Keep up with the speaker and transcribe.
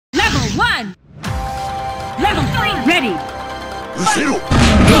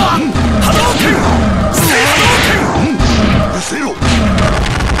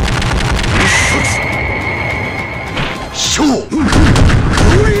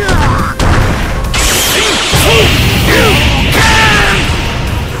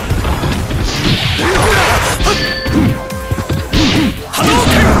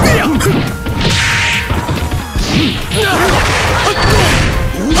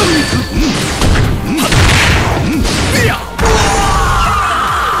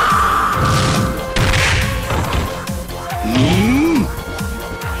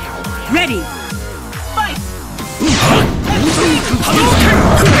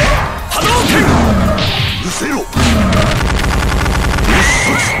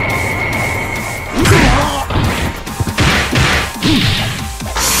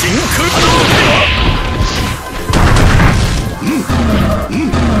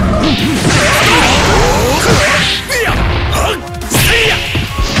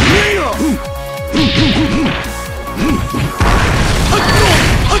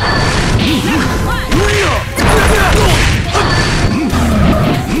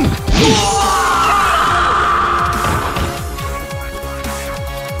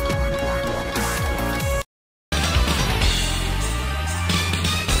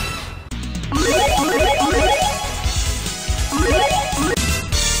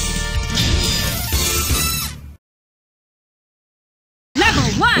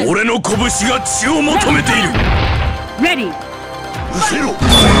俺の拳が血を求めている。レディー。失せろ。波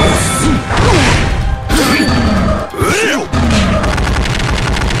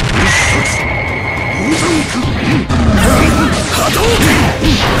動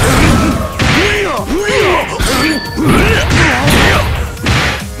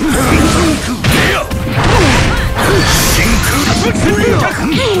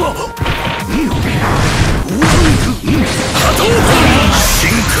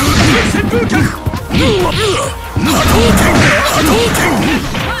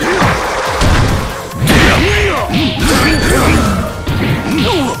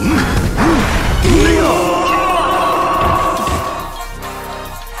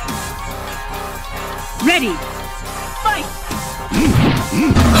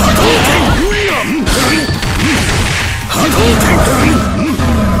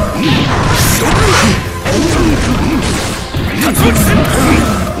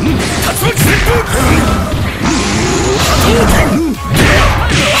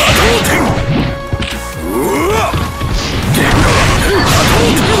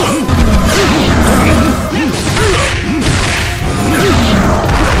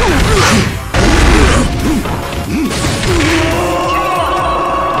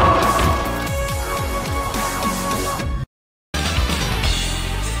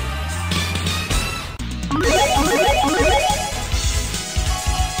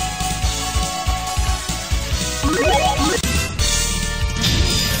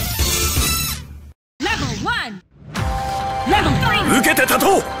受けて立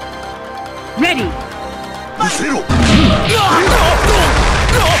とう。レディー。失せろ。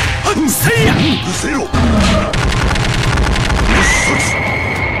せいや。失せろ。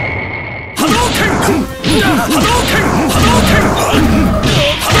波動拳。波動拳。波動拳。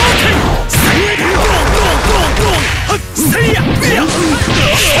波動拳。せいや。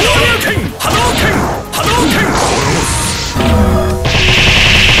波動拳。波動拳。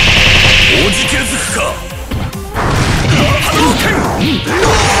おじけづくか。波動拳。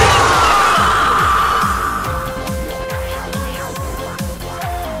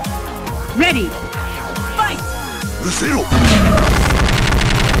レディー。ファイト。失せろ。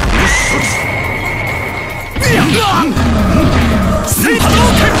せい波動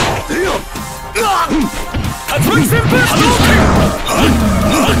拳。竜巻旋風波動拳。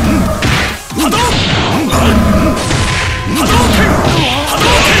波動。波動拳。波動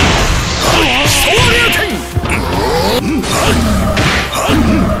拳。昇竜拳。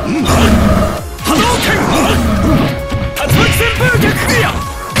波動拳。竜巻旋風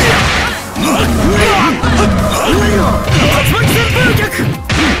逆。竜巻旋風逆。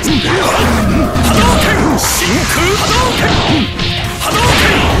波動拳。真空波動拳。波動拳。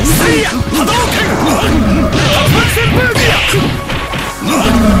せいや波動拳。竜巻旋風逆。波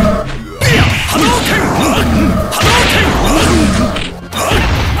動拳。波動拳。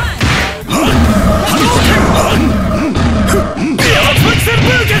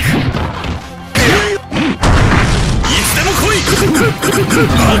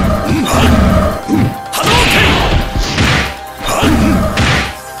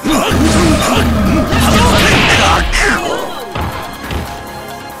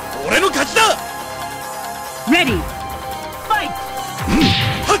Ready. Fight.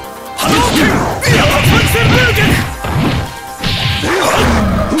 Hadouken! Sensei Mugen!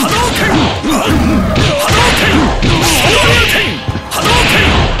 Hadouken! Hadouken! Hadouken! Hadouken!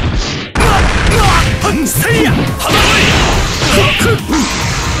 Seiya! Hadouken!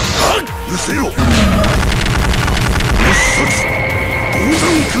 Usero!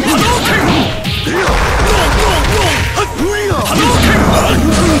 Hadouken! Hadouken!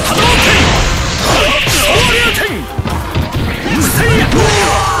 Hadouken! Seiya!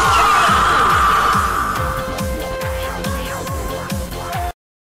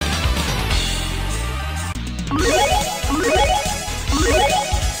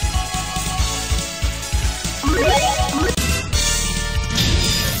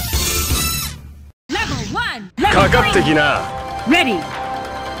 Level 1. かかってきな。 Ready.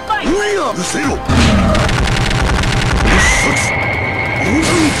 Fight. うせろ。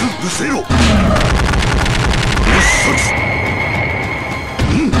うせろ。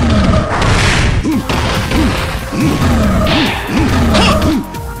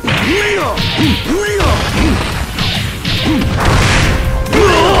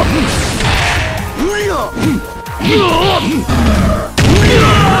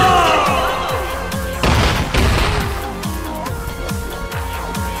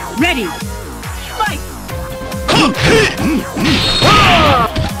Ready. Fight.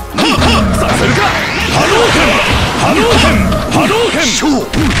 させるか。波動拳波動拳波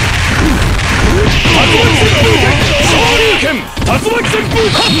動拳竜巻旋風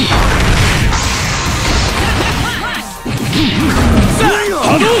拳さあ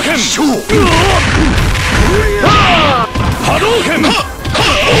波動拳波動拳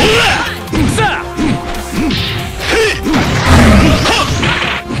さあ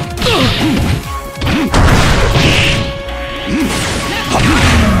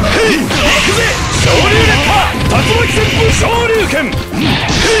昇竜連覇竜巻旋風昇竜拳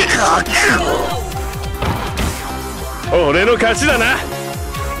俺の勝ちだな。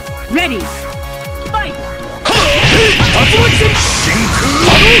 Ready. Fight. 竜巻旋風真空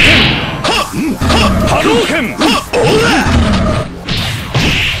波動拳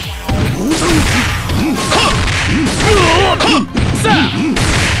さあ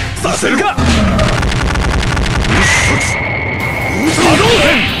させるか。波動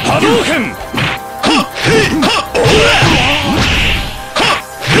拳波動拳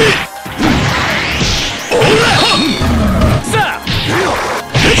さあ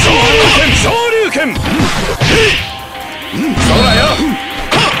昇竜拳そうだよ。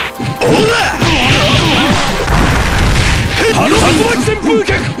竜巻旋風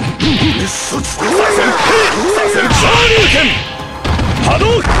脚させる昇竜拳波動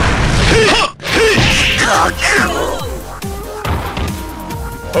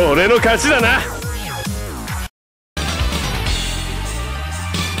俺の勝ちだな。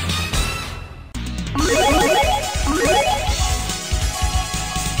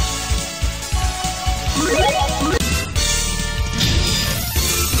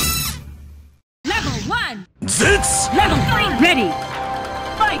Level 1. 絶 Level 3. Ready.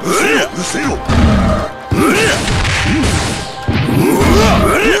 Fight. うせろ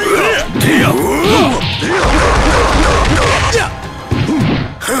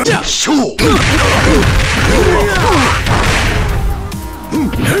勝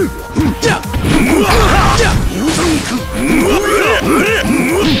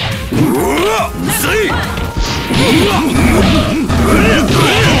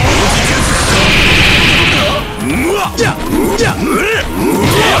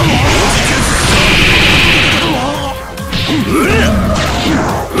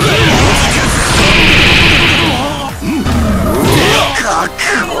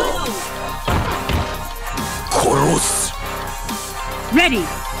殺す。 Ready.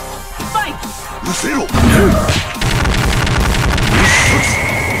 Fight. うせろ。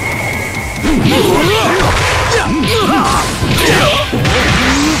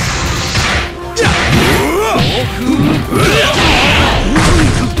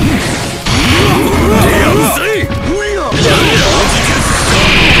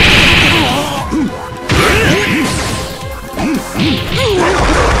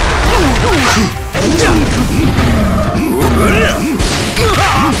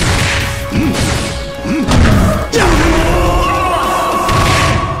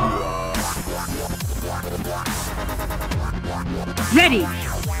Ready.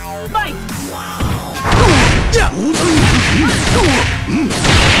 Fight.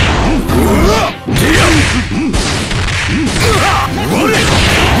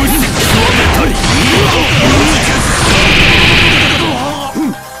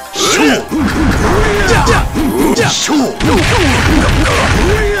 勝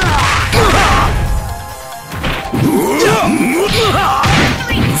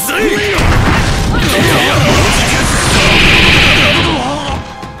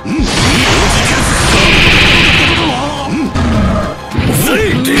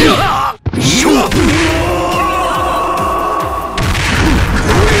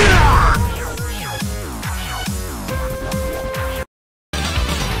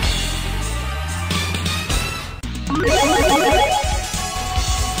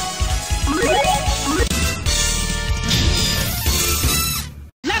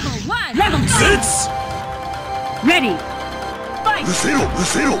Ready. Fight. 失せろ失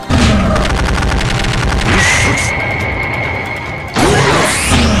せろ。お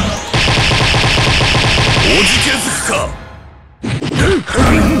じけづくか。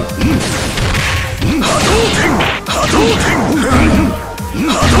波動拳波動拳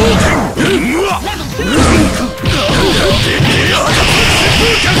波動拳。うわっ。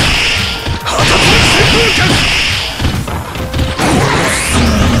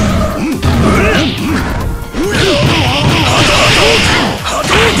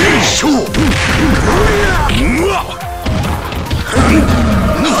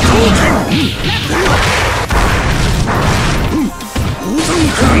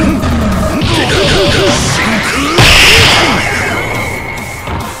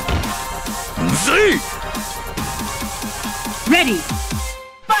Ready.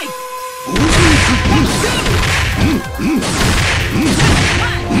 Fight.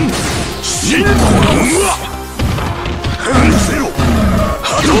 シンコロうわっ。せろ波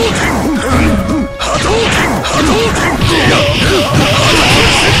動拳波動拳波動拳。いや波動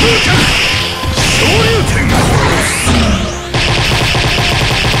旋風脚昇竜拳。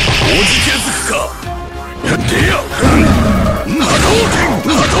おじけづくか。やってや波動拳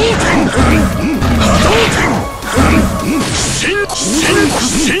波動拳波動拳。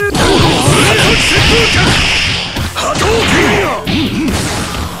シンコロ旋風脚波動拳。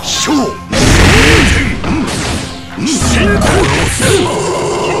昇シンコロス。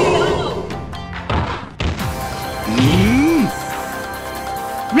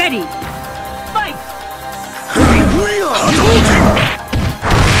Ready. Fight. 波動拳波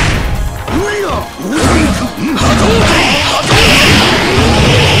動拳波動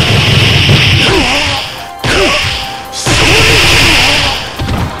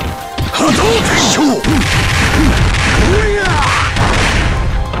波動拳昇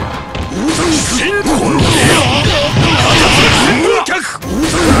シンコロ波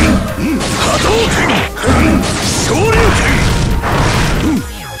動拳昇竜拳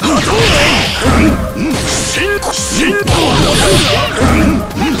波動拳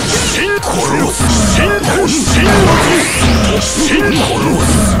シンコロシンコロシンコロ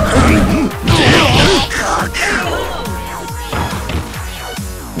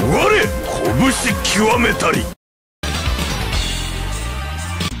我拳極めたり。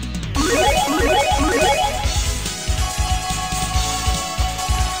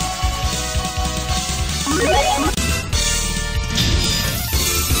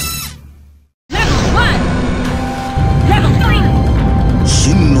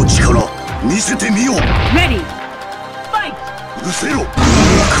真の力見せてみよう。 Ready. Fight. うるせろ。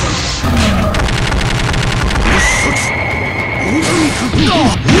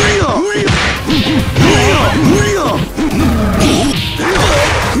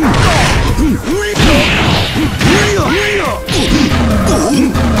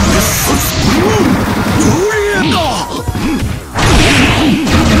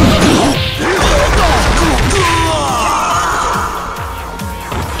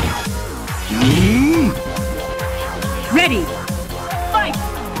Ready. Fight.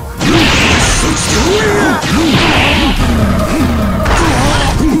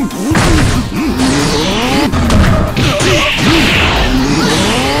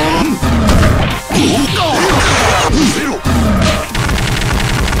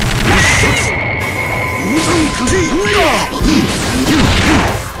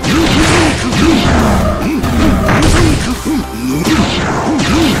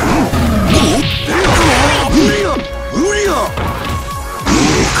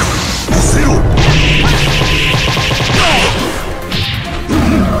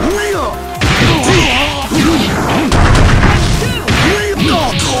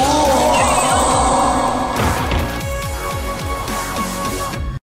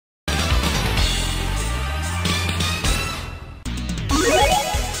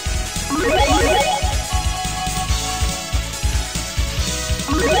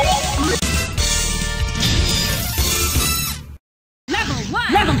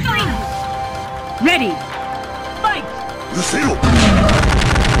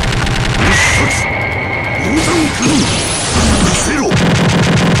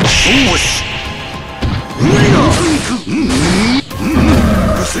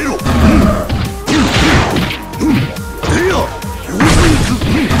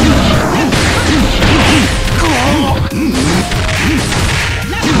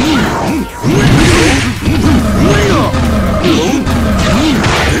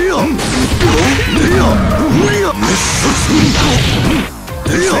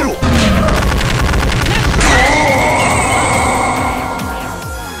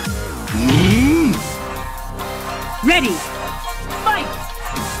 う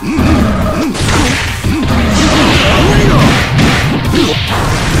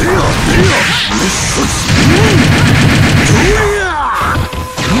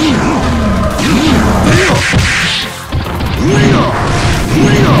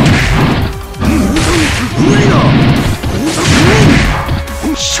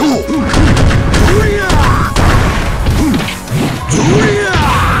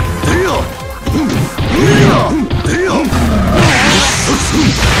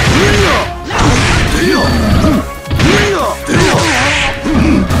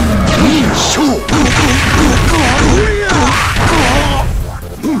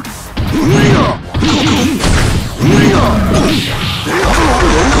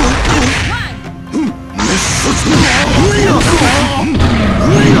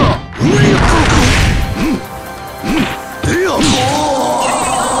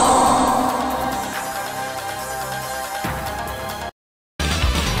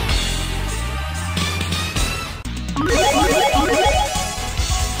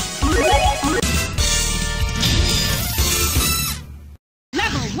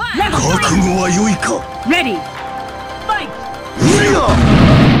のは良いか。 Ready. Fight. うや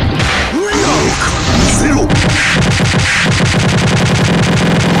見せろ。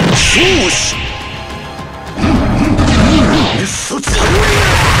勝死。滅殺。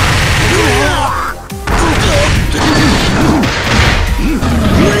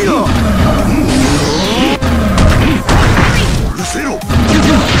うせろ。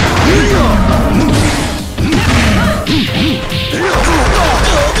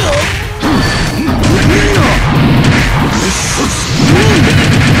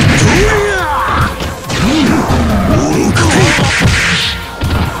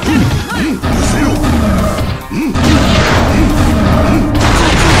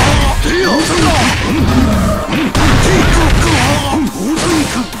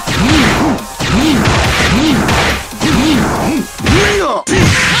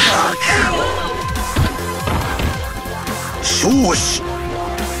勝死。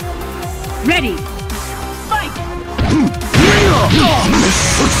 Ready. Fight. 滅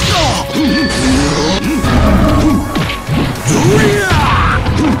殺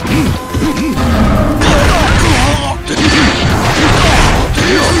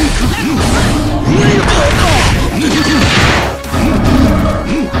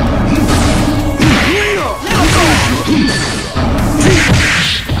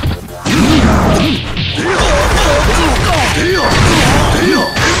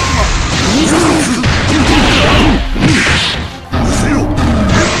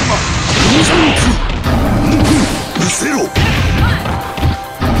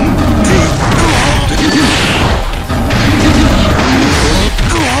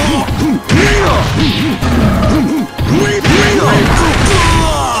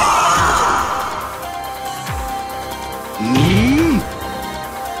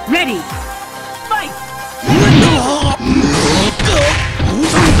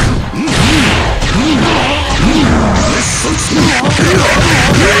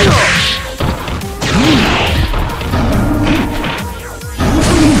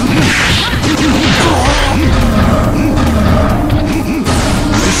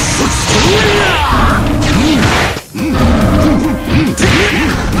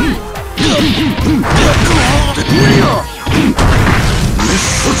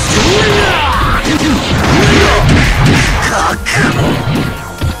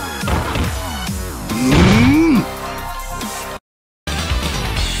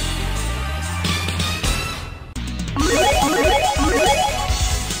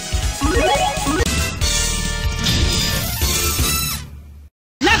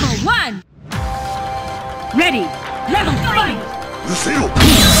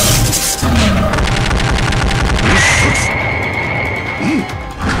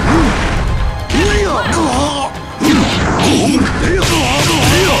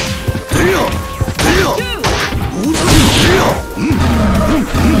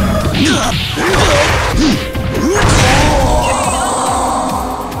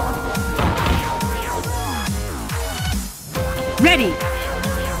Ready.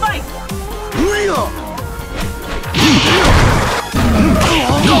 Fight.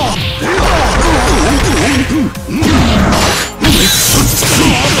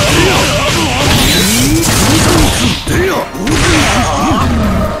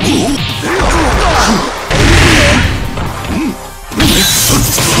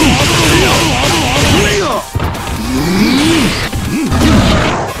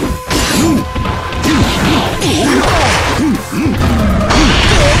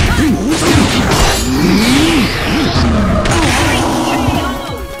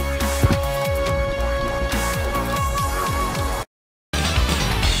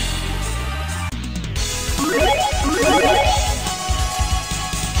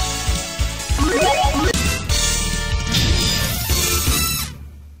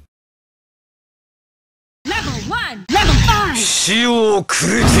 死をく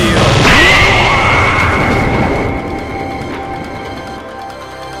れてやる。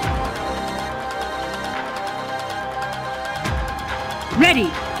Ready.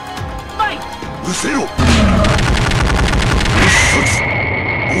 Fight. うせろ。滅殺。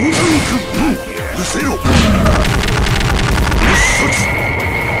大山君。うせろ。滅殺。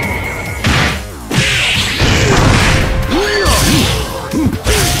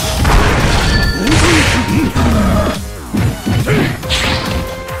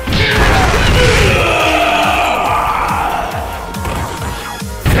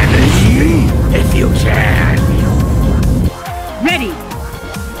If you can. Ready.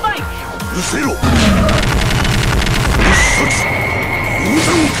 Fight. うせろ。滅殺。大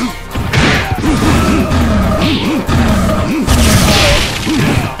山君。大山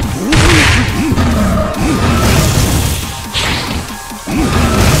君。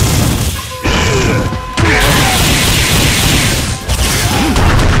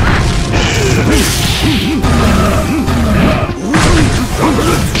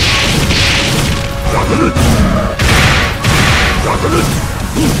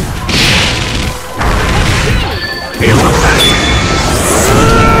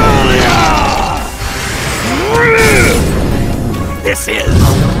This is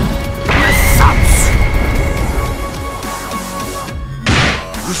Ansatsuken.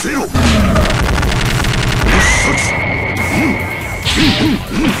 うせろ。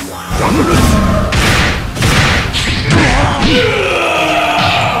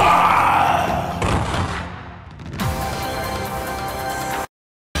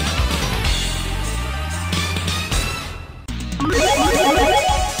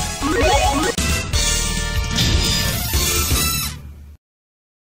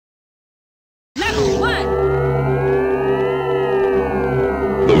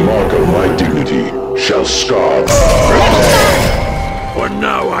The mark of my dignity shall scar. For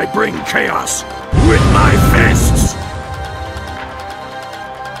now I bring chaos with my fists!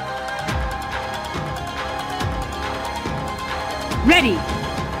 Ready!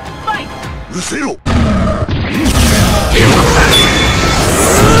 Fight! うせろ。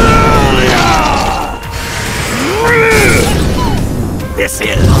 This is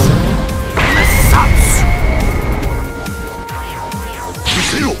Ansatsuken. う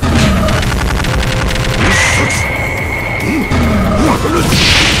せろ。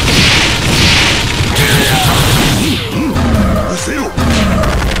うせろ。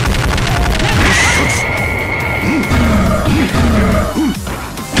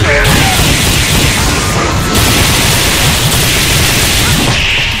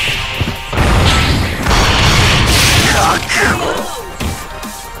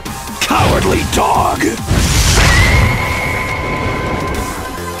Cowardly dog!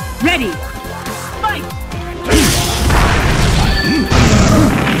 Ready! Fight!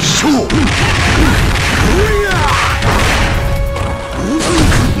 Show!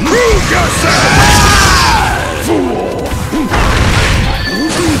 Prove yourself! Fool!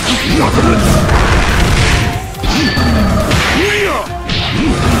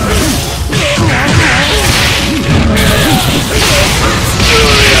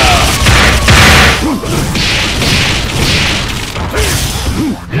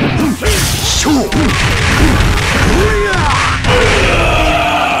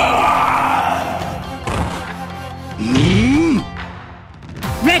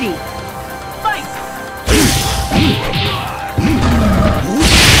 Ready! Fight!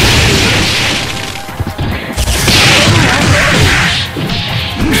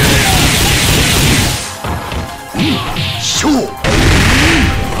 Show!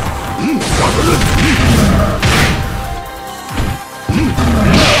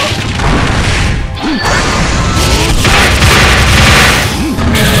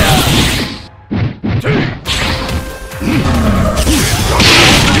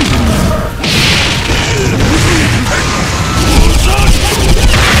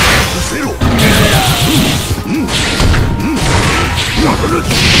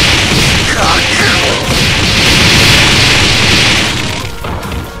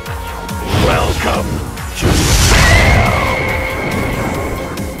 Welcome to hell.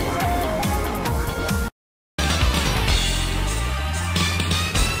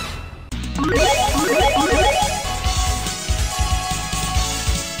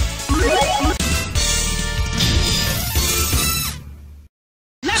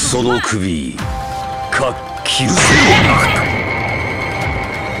 その首、かっきるせよ。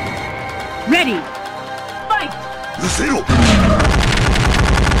 Ready! Fight! うせろ。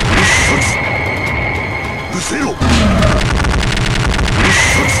うせろ。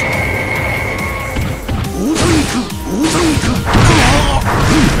大山行く。大山行く。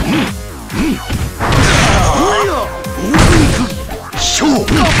大山行く。勝負。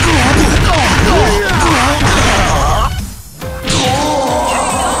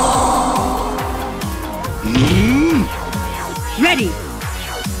Ready!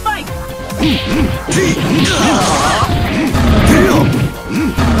 Fight!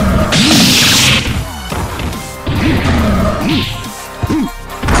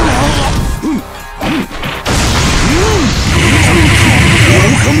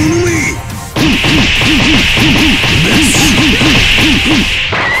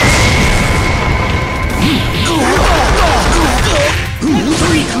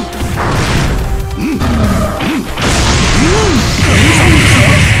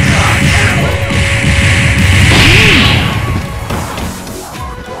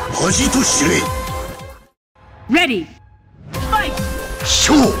 恥と知れ。 Ready! Fight!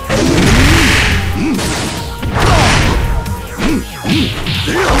 勝負。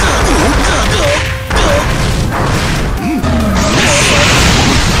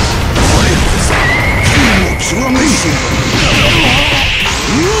極めし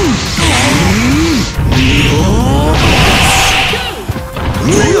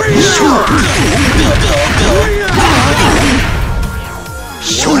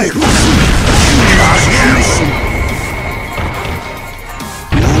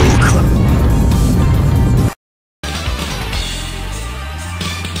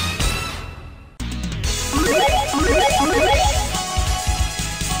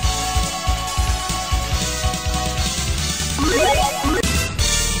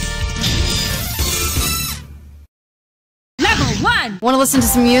one. Want to listen to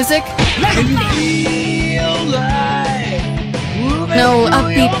some music? No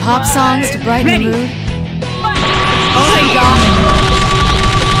upbeat pop songs to brighten the mood? Oh my god!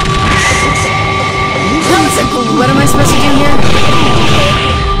 How is it? What am I supposed to do here?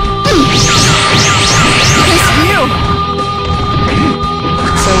 Nice view!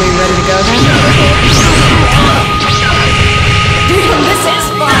 So are we ready to go then? Damn, this is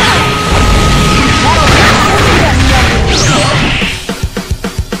fun!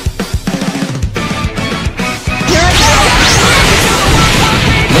 Here I go!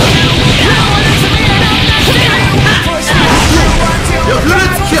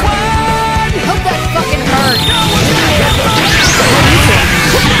 Hope that fucking hurt!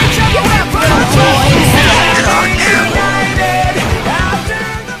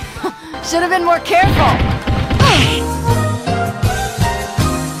 Should have been more careful!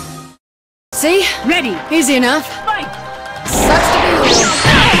 See? Ready. Easy enough. Fight. Sucks to be you.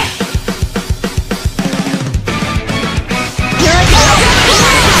 Here I go!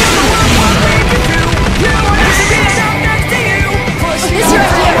 Is your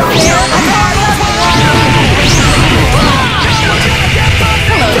idea fair?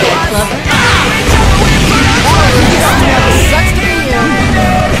 Hello there, Clever. Sucks to be you.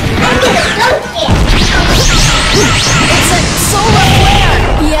 It's a solar flare!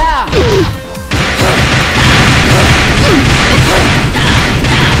 Yeah!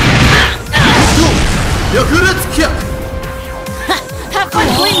 Have fun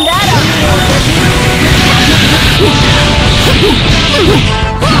cleaning that up!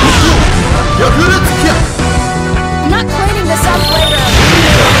 I'm not cleaning this up later!